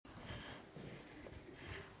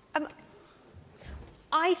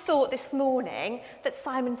I thought this morning that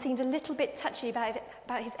Simon seemed a little bit touchy about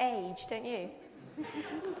his age, don't you?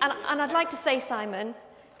 And I'd like to say, Simon,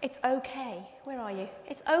 it's okay. Where are you?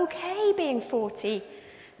 It's okay being 40.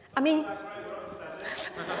 I mean...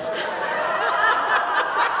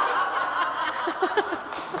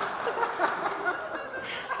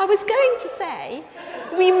 I was going to say,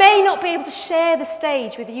 we may not be able to share the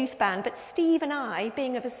stage with the youth band, but Steve and I,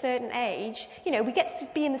 being of a certain age, we get to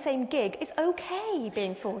be in the same gig. It's okay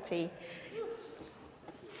being 40.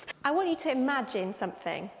 I want you to imagine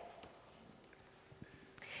something.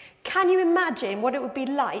 Can you imagine what it would be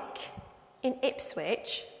like in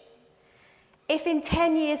Ipswich if in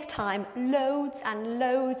 10 years' time loads and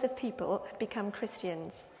loads of people had become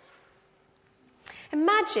Christians?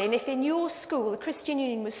 Imagine if in your school the Christian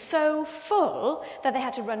Union was so full that they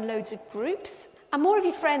had to run loads of groups and more of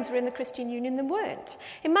your friends were in the Christian Union than weren't.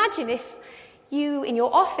 Imagine if in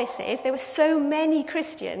your offices there were so many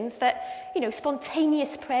Christians that,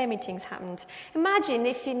 spontaneous prayer meetings happened. Imagine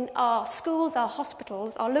if in our schools, our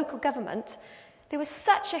hospitals, our local government, there was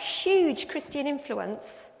such a huge Christian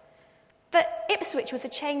influence that Ipswich was a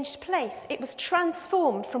changed place. It was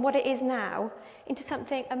transformed from what it is now into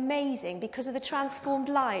something amazing because of the transformed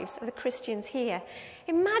lives of the Christians here.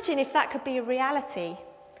 Imagine if that could be a reality.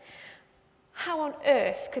 How on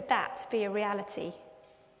earth could that be a reality?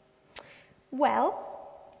 Well,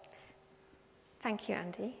 thank you,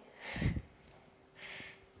 Andy.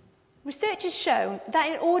 Research has shown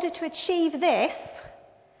that in order to achieve this,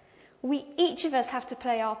 each of us have to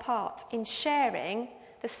play our part in sharing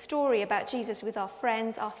the story about Jesus with our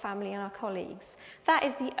friends, our family, and our colleagues. That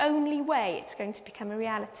is the only way it's going to become a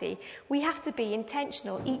reality. We have to be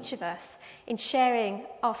intentional, each of us, in sharing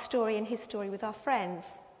our story and his story with our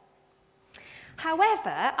friends.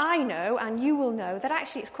 However, I know, and you will know, that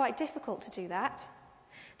actually it's quite difficult to do that.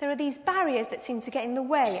 There are these barriers that seem to get in the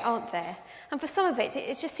way, aren't there? And for some of it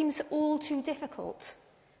just seems all too difficult.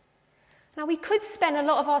 Now, we could spend a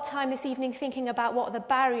lot of our time this evening thinking about what the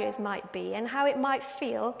barriers might be and how it might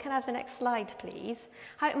feel. Can I have the next slide, please?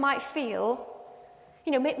 How it might feel.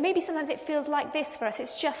 Maybe sometimes it feels like this for us.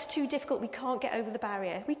 It's just too difficult. We can't get over the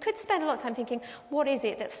barrier. We could spend a lot of time thinking, what is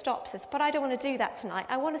it that stops us? But I don't want to do that tonight.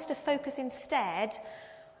 I want us to focus instead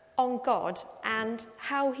on God and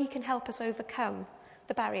how he can help us overcome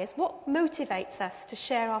the barriers. What motivates us to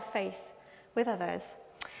share our faith with others?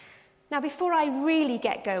 Now, before I really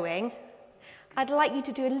get going, I'd like you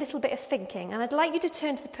to do a little bit of thinking, and I'd like you to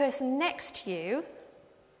turn to the person next to you.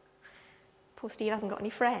 Poor Steve hasn't got any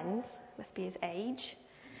friends, must be his age.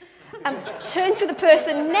 Turn to the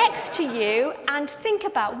person next to you and think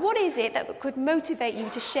about what is it that could motivate you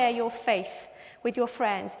to share your faith with your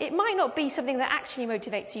friends. It might not be something that actually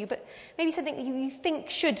motivates you, but maybe something that you think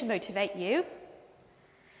should motivate you.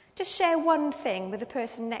 Just share one thing with the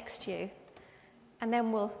person next to you, and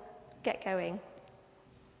then we'll get going.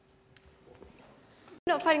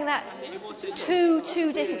 Not finding that too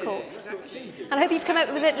difficult. And I hope you've come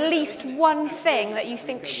up with at least one thing that you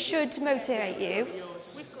think should motivate you.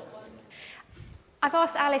 I've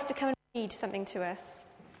asked Alice to come and read something to us.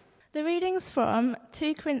 The reading's from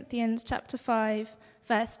 2 Corinthians chapter 5,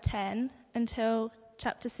 verse 10 until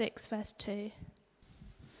chapter 6, verse 2.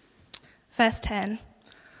 Verse 10.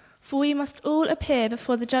 For we must all appear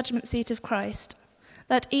before the judgment seat of Christ,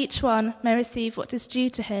 that each one may receive what is due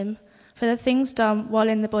to him for the things done while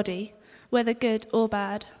in the body, whether good or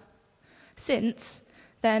bad. Since,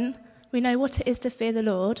 then, we know what it is to fear the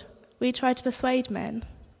Lord, we try to persuade men.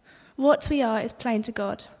 What we are is plain to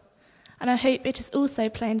God, and I hope it is also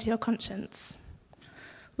plain to your conscience.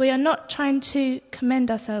 We are not trying to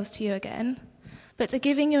commend ourselves to you again, but are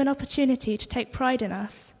giving you an opportunity to take pride in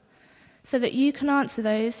us, so that you can answer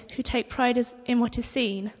those who take pride in what is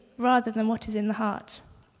seen, rather than what is in the heart.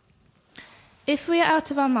 If we are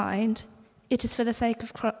out of our mind, it is for the sake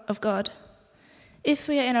of God. If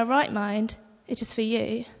we are in our right mind, it is for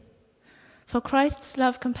you. For Christ's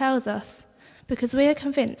love compels us, because we are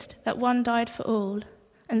convinced that one died for all,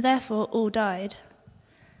 and therefore all died.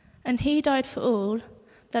 And he died for all,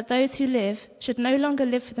 that those who live should no longer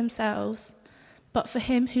live for themselves, but for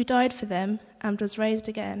him who died for them and was raised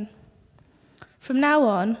again. From now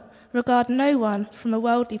on, regard no one from a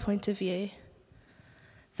worldly point of view.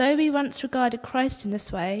 Though we once regarded Christ in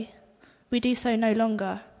this way, we do so no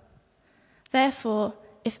longer. Therefore,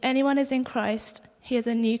 if anyone is in Christ, he is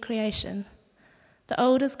a new creation. The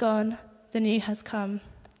old is gone, the new has come.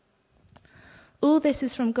 All this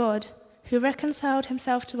is from God, who reconciled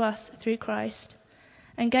himself to us through Christ,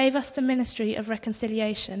 and gave us the ministry of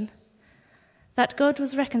reconciliation. That God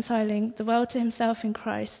was reconciling the world to himself in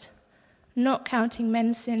Christ, not counting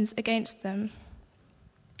men's sins against them.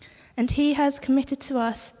 and he has committed to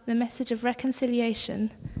us the message of reconciliation.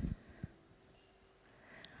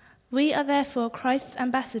 We are therefore Christ's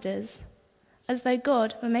ambassadors, as though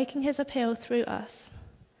God were making his appeal through us.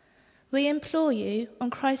 We implore you, on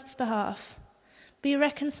Christ's behalf, be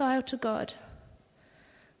reconciled to God.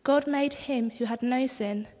 God made him who had no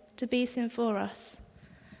sin to be sin for us,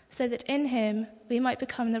 so that in him we might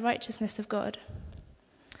become the righteousness of God.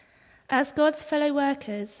 As God's fellow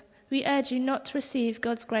workers, we urge you not to receive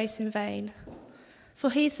God's grace in vain. For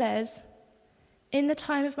he says, "In the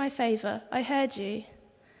time of my favour I heard you,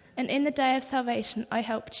 and in the day of salvation I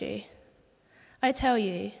helped you." I tell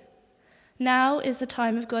you, now is the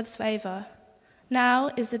time of God's favour. Now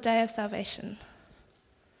is the day of salvation.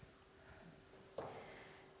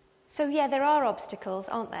 So yeah, there are obstacles,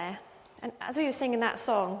 aren't there? And as we were singing that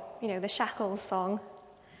song, the shackles song,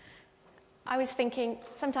 I was thinking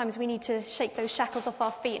sometimes we need to shake those shackles off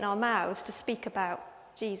our feet and our mouths to speak about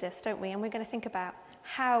Jesus, don't we? And we're going to think about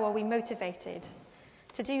how are we motivated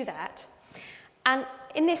to do that. And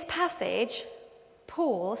in this passage,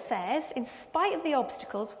 Paul says, in spite of the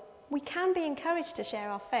obstacles, we can be encouraged to share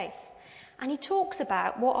our faith. And he talks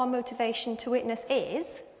about what our motivation to witness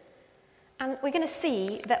is. And we're going to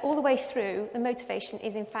see that all the way through, the motivation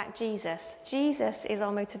is in fact Jesus. Jesus is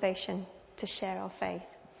our motivation to share our faith.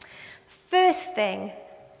 First thing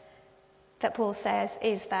that Paul says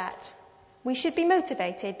is that we should be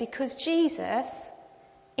motivated because Jesus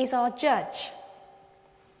is our judge.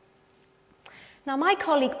 Now, my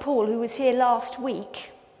colleague Paul, who was here last week,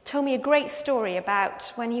 told me a great story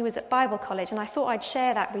about when he was at Bible college, and I thought I'd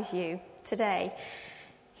share that with you today.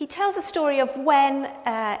 He tells a story of when,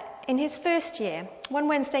 in his first year, one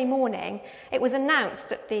Wednesday morning, it was announced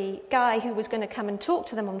that the guy who was going to come and talk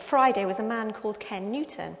to them on Friday was a man called Ken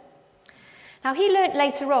Newton. Now, he learnt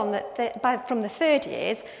later on from the third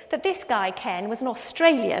years that this guy, Ken, was an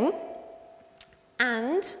Australian,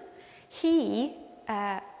 and he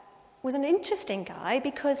was an interesting guy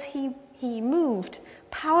because he moved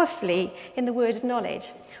powerfully in the word of knowledge.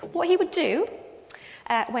 What he would do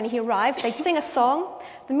when he arrived, they'd sing a song,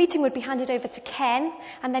 the meeting would be handed over to Ken,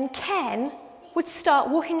 and then Ken would start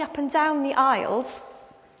walking up and down the aisles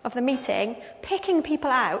of the meeting, picking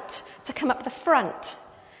people out to come up the front.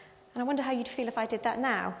 And I wonder how you'd feel if I did that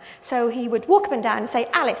now. So he would walk up and down and say,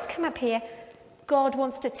 "Alice, come up here. God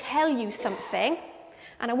wants to tell you something,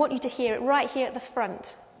 and I want you to hear it right here at the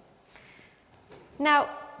front." Now,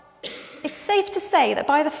 it's safe to say that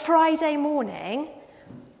by the Friday morning,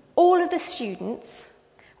 all of the students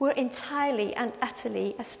were entirely and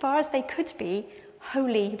utterly, as far as they could be,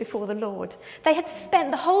 holy before the Lord. They had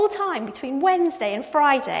spent the whole time between Wednesday and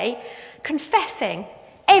Friday confessing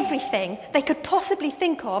everything they could possibly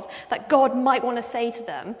think of that God might want to say to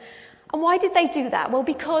them. And why did they do that? Well,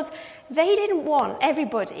 because they didn't want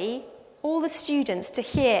everybody, all the students, to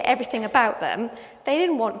hear everything about them. They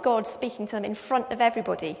didn't want God speaking to them in front of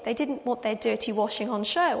everybody. They didn't want their dirty washing on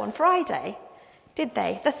show on Friday, did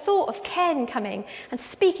they? The thought of Ken coming and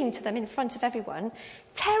speaking to them in front of everyone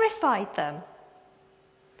terrified them.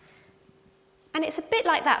 And it's a bit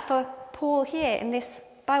like that for Paul here in this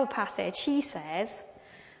Bible passage. He says,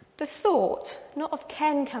 the thought, not of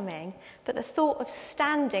Ken coming, but the thought of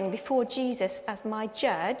standing before Jesus as my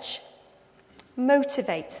judge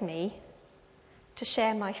motivates me to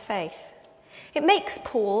share my faith. It makes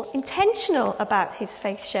Paul intentional about his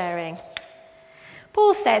faith sharing.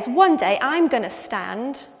 Paul says, one day I'm going to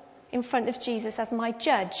stand in front of Jesus as my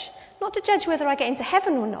judge, not to judge whether I get into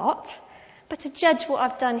heaven or not, but to judge what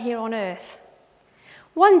I've done here on earth.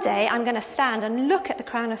 One day I'm going to stand and look at the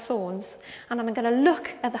crown of thorns, and I'm going to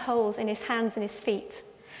look at the holes in his hands and his feet,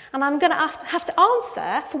 and I'm going to have to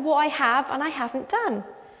answer for what I have and I haven't done.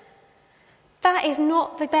 That is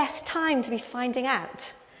not the best time to be finding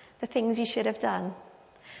out the things you should have done.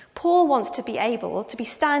 Paul wants to be able to be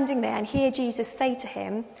standing there and hear Jesus say to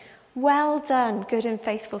him, "Well done, good and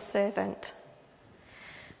faithful servant."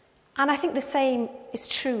 And I think the same is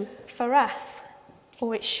true for us,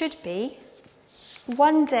 or it should be.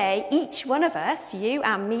 One day, each one of us, you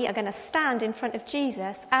and me, are going to stand in front of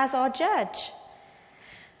Jesus as our judge.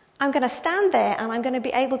 I'm going to stand there and I'm going to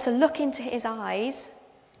be able to look into his eyes,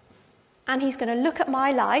 and he's going to look at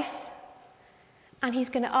my life and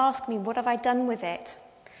he's going to ask me, what have I done with it?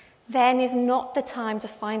 Then is not the time to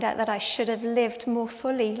find out that I should have lived more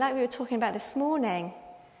fully, like we were talking about this morning.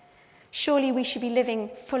 Surely we should be living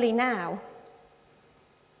fully now.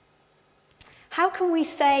 How can we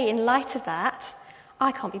say in light of that,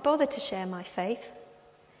 I can't be bothered to share my faith?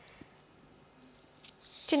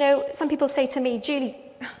 Do you know, some people say to me, Julie,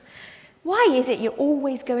 Why is it you're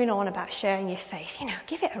always going on about sharing your faith?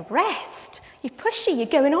 Give it a rest. You're pushy, you're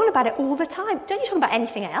going on about it all the time. Don't you talk about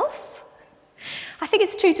anything else? I think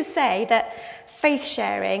it's true to say that faith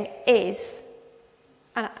sharing is,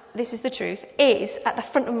 and this is the truth, is at the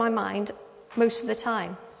front of my mind most of the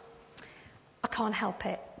time. I can't help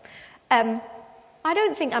it. I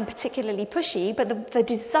don't think I'm particularly pushy, but the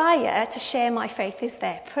desire to share my faith is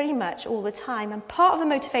there pretty much all the time. And part of the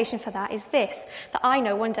motivation for that is this, that I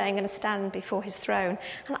know one day I'm going to stand before his throne.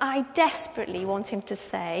 And I desperately want him to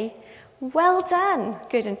say, "Well done,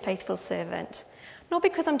 good and faithful servant." Not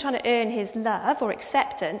because I'm trying to earn his love or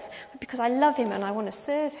acceptance, but because I love him and I want to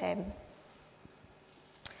serve him.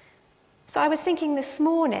 So I was thinking this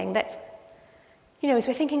morning that, as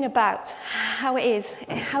we're thinking about how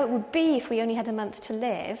it would be if we only had a month to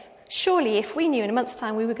live, surely if we knew in a month's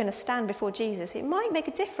time we were going to stand before Jesus, it might make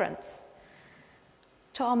a difference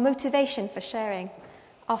to our motivation for sharing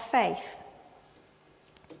our faith.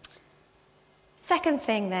 Second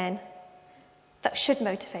thing then that should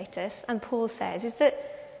motivate us, and Paul says, is that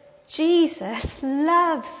Jesus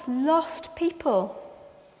loves lost people.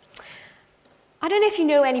 I don't know if you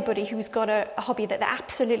know anybody who's got a hobby that they're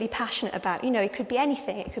absolutely passionate about. It could be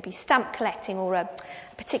anything. It could be stamp collecting or a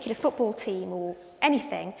particular football team or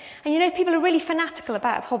anything. And if people are really fanatical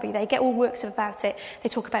about a hobby, they get all worked up about it. They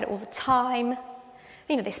talk about it all the time.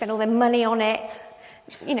 They spend all their money on it.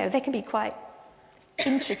 They can be quite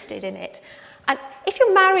interested in it. And if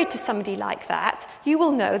you're married to somebody like that, you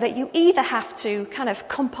will know that you either have to kind of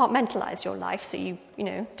compartmentalize your life so you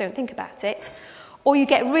don't think about it, or you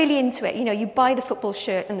get really into it. You buy the football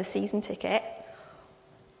shirt and the season ticket,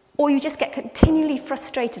 or you just get continually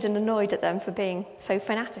frustrated and annoyed at them for being so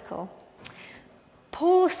fanatical.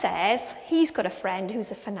 Paul says he's got a friend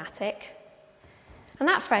who's a fanatic, and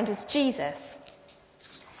that friend is Jesus.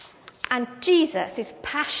 And Jesus is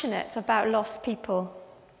passionate about lost people.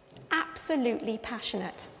 Absolutely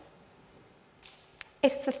passionate.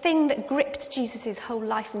 It's the thing that gripped Jesus' whole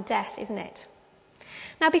life and death, isn't it?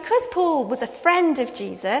 Now, because Paul was a friend of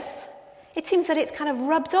Jesus, it seems that it's kind of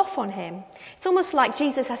rubbed off on him. It's almost like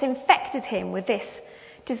Jesus has infected him with this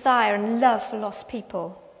desire and love for lost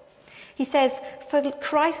people. He says, "For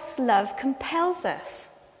Christ's love compels us."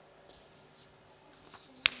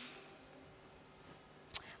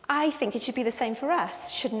 I think it should be the same for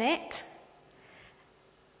us, shouldn't it?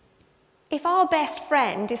 If our best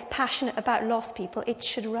friend is passionate about lost people, it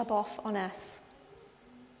should rub off on us.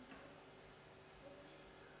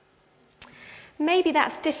 Maybe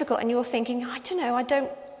that's difficult and you're thinking, I don't know, I don't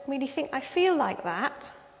really think I feel like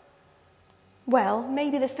that. Well,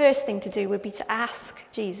 maybe the first thing to do would be to ask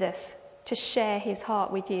Jesus to share his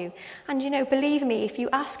heart with you. And believe me, if you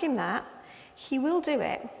ask him that, he will do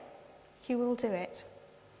it. He will do it.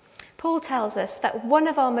 Paul tells us that one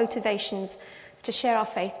of our motivations to share our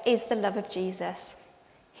faith is the love of Jesus.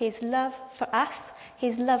 His love for us,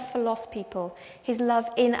 his love for lost people, his love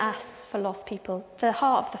in us for lost people, the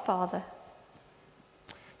heart of the Father.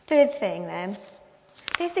 Third thing then,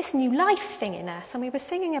 there's this new life thing in us, and we were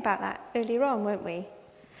singing about that earlier on, weren't we?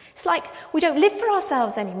 It's like we don't live for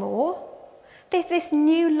ourselves anymore. There's this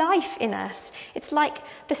new life in us. It's like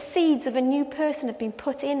the seeds of a new person have been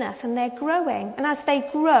put in us, and they're growing. And as they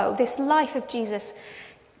grow, this life of Jesus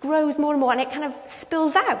grows more and more, and it kind of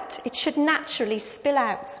spills out. It should naturally spill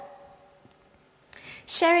out.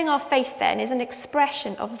 Sharing our faith then is an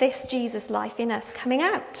expression of this Jesus life in us coming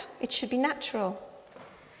out. It should be natural.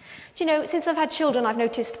 Do you know, since I've had children, I've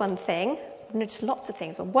noticed one thing. I've noticed lots of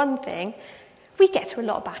things, but one thing, we get through a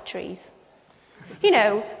lot of batteries.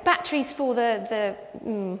 Batteries for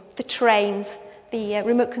the trains, the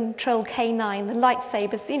remote control K9, the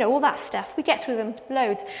lightsabers, all that stuff. We get through them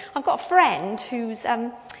loads. I've got a friend who's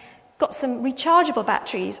got some rechargeable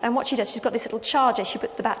batteries, and what she does, she's got this little charger, she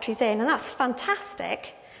puts the batteries in, and that's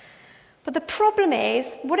fantastic. But the problem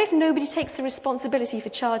is, what if nobody takes the responsibility for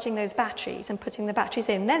charging those batteries and putting the batteries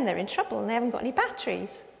in? Then they're in trouble and they haven't got any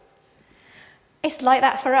batteries. It's like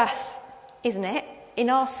that for us, isn't it?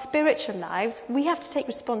 In our spiritual lives, we have to take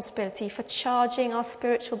responsibility for charging our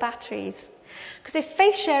spiritual batteries. Because if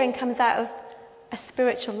faith sharing comes out of a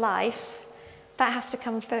spiritual life, that has to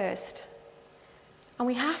come first. And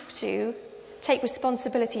we have to take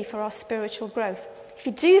responsibility for our spiritual growth. If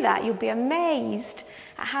you do that, you'll be amazed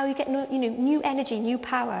at how you get new energy, new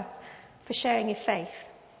power for sharing your faith.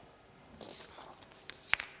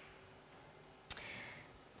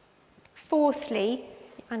 Fourthly,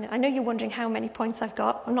 and I know you're wondering how many points I've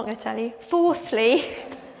got. I'm not going to tell you. Fourthly,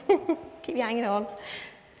 keep you hanging on.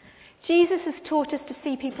 Jesus has taught us to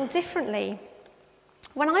see people differently.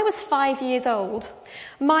 When I was 5 years old,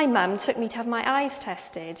 my mum took me to have my eyes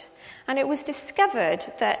tested, and it was discovered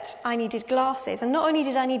that I needed glasses. And not only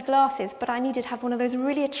did I need glasses, but I needed to have one of those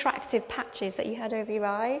really attractive patches that you had over your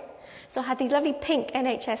eye. So I had these lovely pink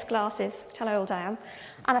NHS glasses, tell how old I am,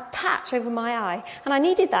 and a patch over my eye. And I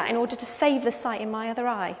needed that in order to save the sight in my other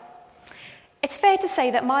eye. It's fair to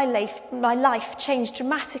say that my life changed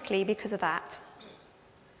dramatically because of that.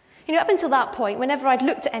 You know, up until that point, whenever I'd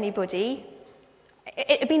looked at anybody,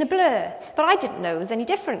 it had been a blur. But I didn't know it was any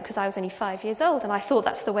different because I was only 5 years old, and I thought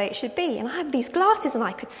that's the way it should be. And I had these glasses and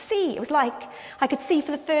I could see. It was like I could see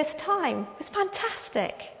for the first time. It was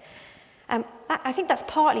fantastic. I think that's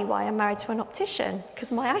partly why I'm married to an optician,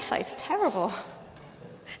 because my eyesight's terrible.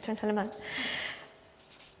 Don't tell him that.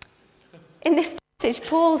 In this passage,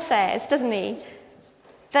 Paul says, doesn't he,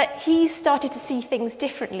 that he's started to see things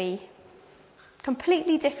differently,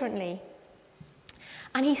 completely differently.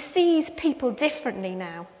 And he sees people differently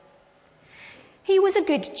now. He was a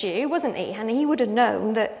good Jew, wasn't he? And he would have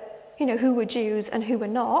known that, who were Jews and who were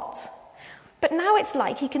not. But now it's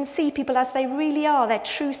like he can see people as they really are, their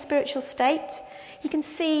true spiritual state. He can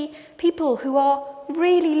see people who are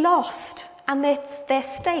really lost and their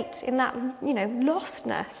state in that,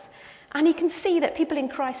 lostness. And he can see that people in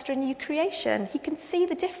Christ are a new creation. He can see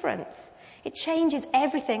the difference. It changes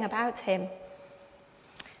everything about him.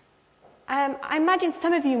 I imagine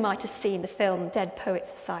some of you might have seen the film Dead Poets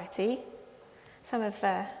Society. Some of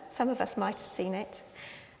us might have seen it.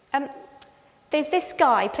 There's this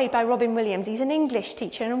guy played by Robin Williams. He's an English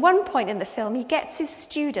teacher, and at one point in the film he gets his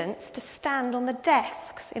students to stand on the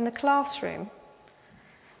desks in the classroom.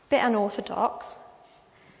 Bit unorthodox.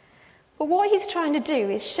 But what he's trying to do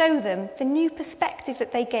is show them the new perspective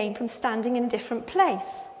that they gain from standing in a different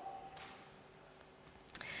place.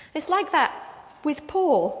 It's like that with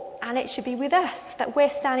Paul. And it should be with us, that we're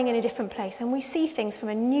standing in a different place and we see things from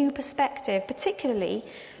a new perspective, particularly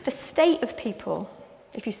the state of people,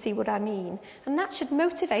 if you see what I mean. And that should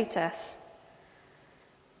motivate us.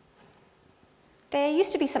 There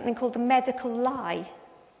used to be something called the medical lie. I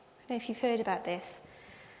don't know if you've heard about this.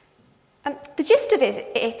 The gist of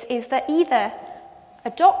it is that either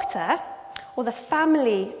a doctor or the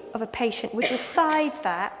family of a patient would decide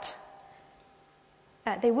that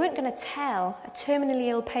they weren't going to tell a terminally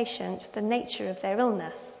ill patient the nature of their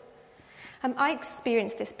illness. I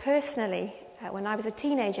experienced this personally when I was a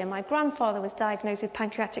teenager. My grandfather was diagnosed with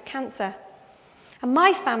pancreatic cancer, and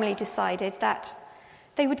my family decided that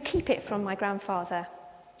they would keep it from my grandfather.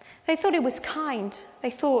 They thought it was kind.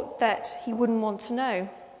 They thought that he wouldn't want to know.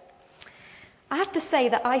 I have to say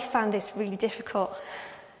that I found this really difficult.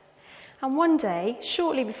 And one day,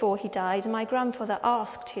 shortly before he died, my grandfather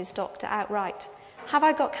asked his doctor outright, "Have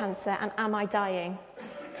I got cancer and am I dying?"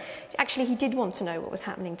 Actually, he did want to know what was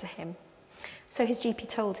happening to him. So his GP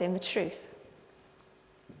told him the truth.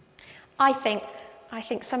 I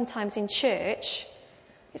think sometimes in church,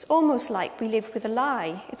 it's almost like we live with a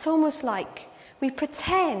lie. It's almost like we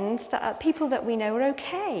pretend that people that we know are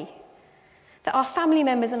okay. That our family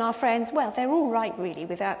members and our friends, well, they're all right really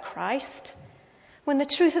without Christ. When the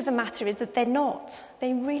truth of the matter is that they're not.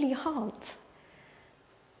 They really aren't.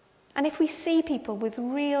 And if we see people with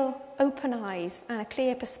real open eyes and a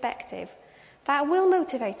clear perspective, that will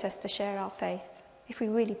motivate us to share our faith, if we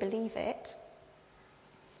really believe it.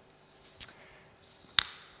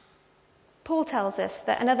 Paul tells us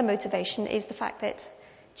that another motivation is the fact that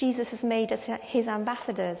Jesus has made us his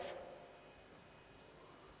ambassadors.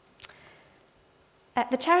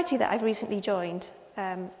 The charity that I've recently joined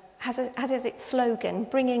has as its slogan,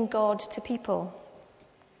 "Bringing God to People."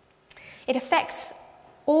 It affects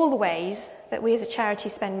all the ways that we as a charity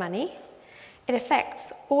spend money. It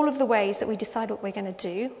affects all of the ways that we decide what we're going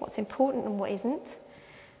to do, what's important and what isn't.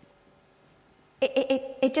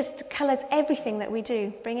 It just colours everything that we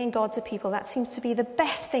do, bringing God to people. That seems to be the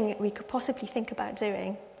best thing that we could possibly think about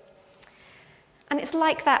doing. And it's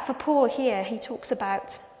like that for Paul here. He talks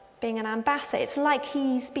about being an ambassador. It's like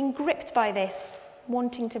he's been gripped by this,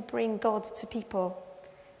 wanting to bring God to people.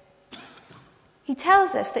 He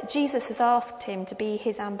tells us that Jesus has asked him to be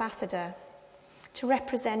his ambassador, to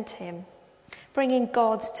represent him, bringing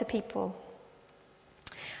God to people.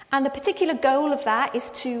 And the particular goal of that is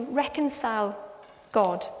to reconcile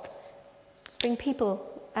God, bring people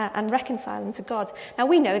and reconcile them to God. Now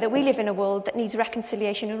we know that we live in a world that needs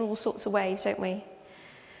reconciliation in all sorts of ways, don't we?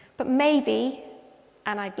 But maybe,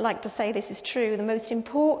 and I'd like to say this is true, the most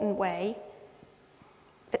important way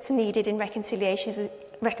that's needed in reconciliation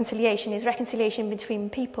is reconciliation between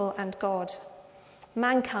people and God,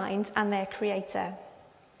 mankind and their Creator.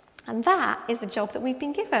 And that is the job that we've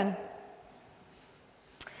been given.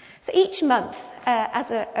 So each month,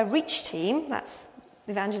 as a Reach team, that's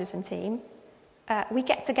the evangelism team, we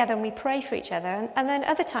get together and we pray for each other. And then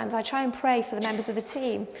other times I try and pray for the members of the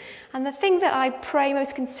team. And the thing that I pray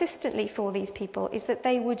most consistently for these people is that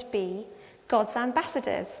they would be God's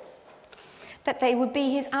ambassadors. That they would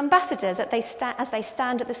be his ambassadors as they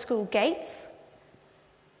stand at the school gates,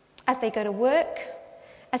 as they go to work,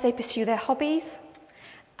 as they pursue their hobbies,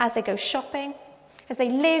 as they go shopping, as they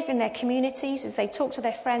live in their communities, as they talk to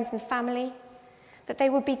their friends and family, that they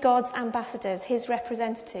would be God's ambassadors, his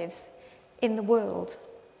representatives in the world.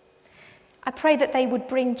 I pray that they would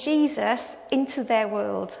bring Jesus into their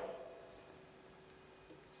world.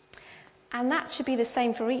 And that should be the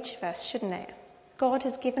same for each of us, shouldn't it? God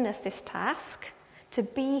has given us this task to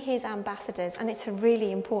be his ambassadors, and it's a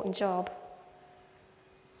really important job.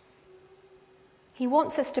 He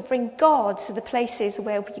wants us to bring God to the places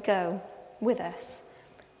where we go with us.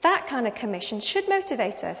 That kind of commission should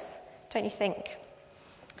motivate us, don't you think?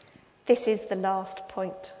 This is the last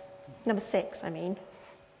point. Number 6, I mean.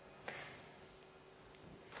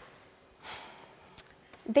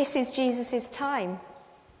 This is Jesus' time.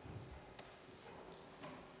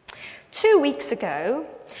 2 weeks ago,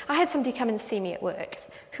 I had somebody come and see me at work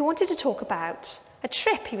who wanted to talk about a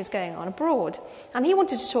trip he was going on abroad. And he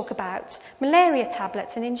wanted to talk about malaria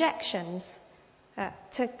tablets and injections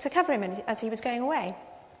to cover him as he was going away.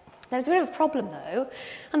 There was a bit of a problem, though.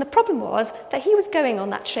 And the problem was that he was going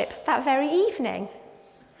on that trip that very evening.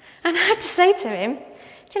 And I had to say to him, do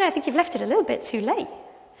you know, I think you've left it a little bit too late.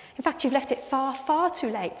 In fact, you've left it far, far too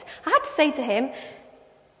late. I had to say to him,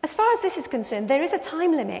 as far as this is concerned, there is a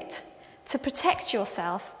time limit to protect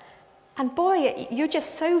yourself. And boy, you're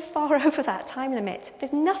just so far over that time limit.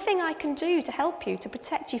 There's nothing I can do to help you, to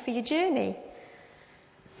protect you for your journey.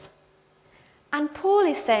 And Paul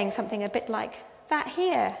is saying something a bit like that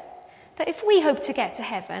here. That if we hope to get to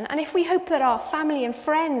heaven, and if we hope that our family and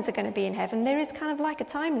friends are going to be in heaven, there is kind of like a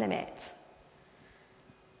time limit.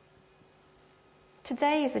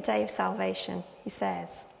 Today is the day of salvation, he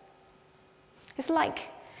says. It's like,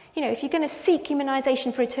 you know, if you're going to seek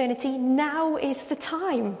immunization for eternity, now is the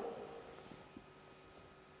time.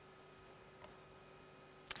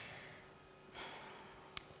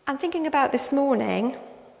 I'm thinking about this morning,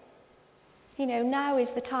 you know, now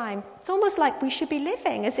is the time. It's almost like we should be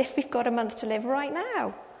living as if we've got a month to live right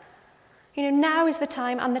now. You know, now is the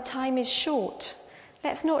time, and the time is short.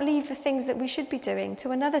 Let's not leave the things that we should be doing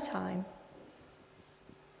to another time.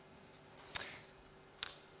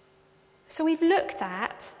 So we've looked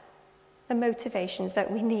at the motivations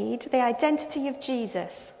that we need, the identity of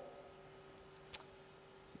Jesus.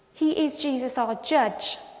 He is Jesus, our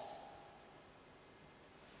judge.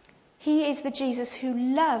 He is the Jesus who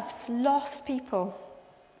loves lost people.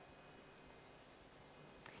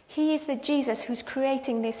 He is the Jesus who's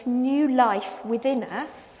creating this new life within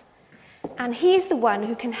us, and he is the one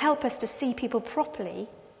who can help us to see people properly.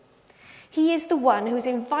 He is the one who has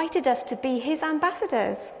invited us to be his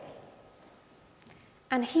ambassadors.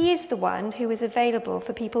 And he is the one who is available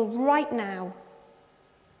for people right now.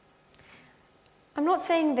 I'm not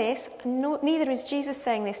saying this, neither is Jesus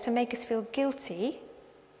saying this to make us feel guilty.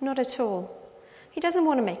 Not at all. He doesn't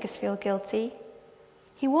want to make us feel guilty.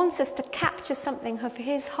 He wants us to capture something of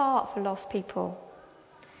his heart for lost people.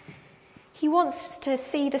 He wants to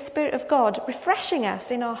see the Spirit of God refreshing us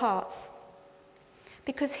in our hearts,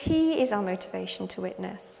 because he is our motivation to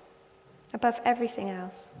witness above everything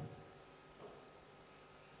else.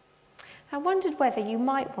 I wondered whether you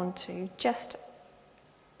might want to, just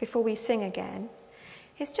before we sing again,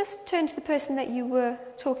 is just turn to the person that you were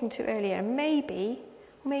talking to earlier, and maybe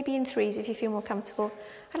in threes if you feel more comfortable.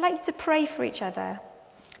 I'd like you to pray for each other,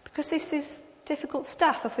 because this is difficult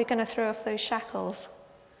stuff if we're going to throw off those shackles.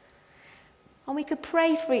 And we could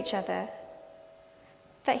pray for each other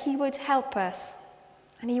that he would help us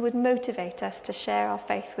and he would motivate us to share our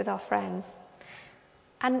faith with our friends.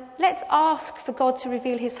 And let's ask for God to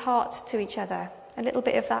reveal his heart to each other, a little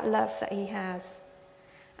bit of that love that he has,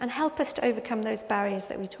 and help us to overcome those barriers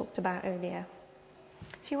that we talked about earlier.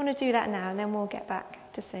 So you want to do that now, and then we'll get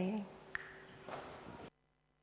back to singing.